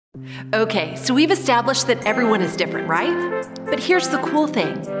Okay, so we've established that everyone is different, right? But here's the cool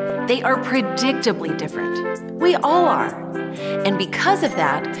thing. They are predictably different. We all are. And because of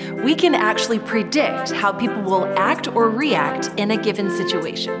that, we can actually predict how people will act or react in a given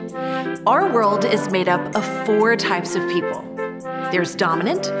situation. Our world is made up of 4 types of people. There's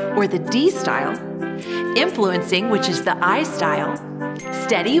dominant, or the D style, influencing, which is the I style,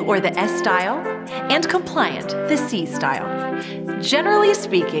 steady, or the S style, and compliant, the C style. Generally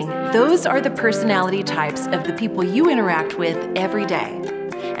speaking, those are the personality types of the people you interact with every day.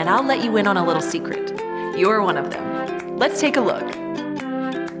 And I'll let you in on a little secret. You're one of them. Let's take a look.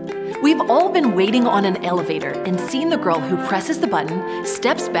 We've all been waiting on an elevator and seen the girl who presses the button,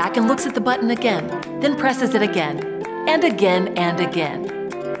 steps back and looks at the button again, then presses it again, and again and again.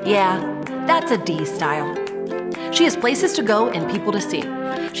 Yeah, that's a D style. She has places to go and people to see.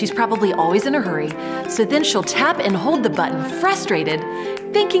 She's probably always in a hurry, so then she'll tap and hold the button, frustrated,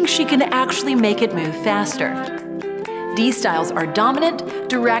 thinking she can actually make it move faster. D styles are dominant,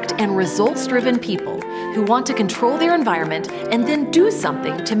 direct, and results-driven people who want to control their environment and then do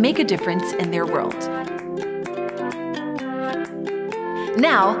something to make a difference in their world.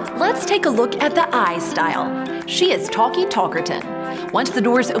 Now, let's take a look at the I style. She is Talky Talkerton. Once the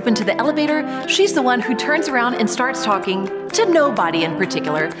doors open to the elevator, she's the one who turns around and starts talking to nobody in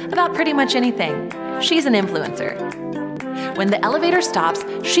particular about pretty much anything. She's an influencer. When the elevator stops,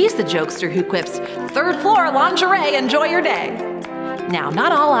 she's the jokester who quips, "Third floor, lingerie, enjoy your day." Now,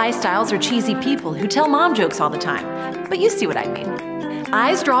 not all I styles are cheesy people who tell mom jokes all the time, but you see what I mean.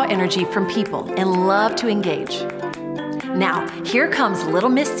 I's draw energy from people and love to engage. Now, here comes little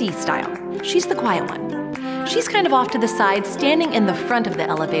Miss C style. She's the quiet one. She's kind of off to the side, standing in the front of the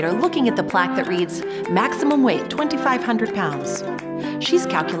elevator, looking at the plaque that reads, "Maximum weight, 2,500 pounds. She's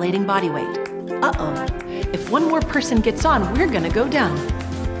calculating body weight. Uh-oh, if one more person gets on, we're gonna go down.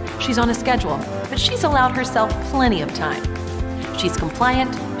 She's on a schedule, but she's allowed herself plenty of time. She's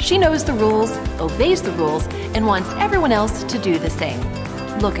compliant, she knows the rules, obeys the rules, and wants everyone else to do the same.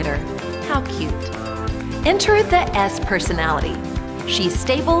 Look at her, how cute. Enter the S personality. She's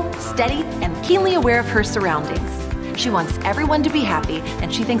stable, steady, and keenly aware of her surroundings. She wants everyone to be happy,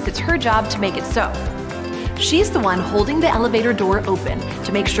 and she thinks it's her job to make it so. She's the one holding the elevator door open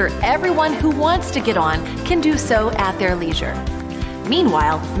to make sure everyone who wants to get on can do so at their leisure.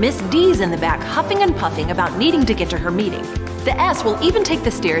 Meanwhile, Miss D's in the back huffing and puffing about needing to get to her meeting. The S will even take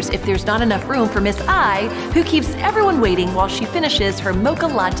the stairs if there's not enough room for Miss I, who keeps everyone waiting while she finishes her mocha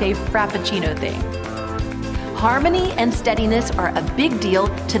latte frappuccino thing. Harmony and steadiness are a big deal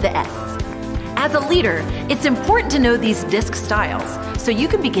to the S. As a leader, it's important to know these DISC styles so you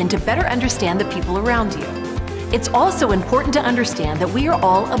can begin to better understand the people around you. It's also important to understand that we are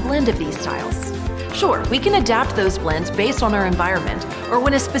all a blend of these styles. Sure, we can adapt those blends based on our environment or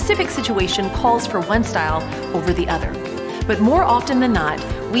when a specific situation calls for one style over the other. But more often than not,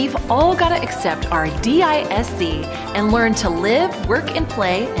 we've all got to accept our DISC and learn to live, work, and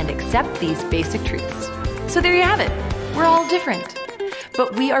play and accept these basic truths. So there you have it. We're all different,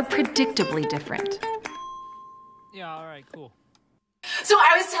 but we are predictably different. Yeah, all right, cool. So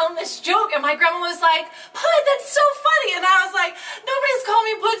I was telling this joke and my grandma was like, "Pud, that's so funny." And I was like, "Nobody's called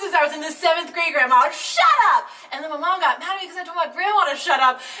me Pud since I was in the 7th grade, Grandma. Shut up." And then my mom got mad at me because I told my grandma to shut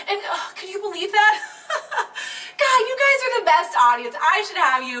up. And can you believe that? God, you guys are the best audience. I should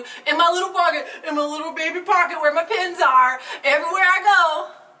have you in my little pocket, in my little baby pocket where my pins are, everywhere I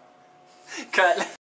go. Cut.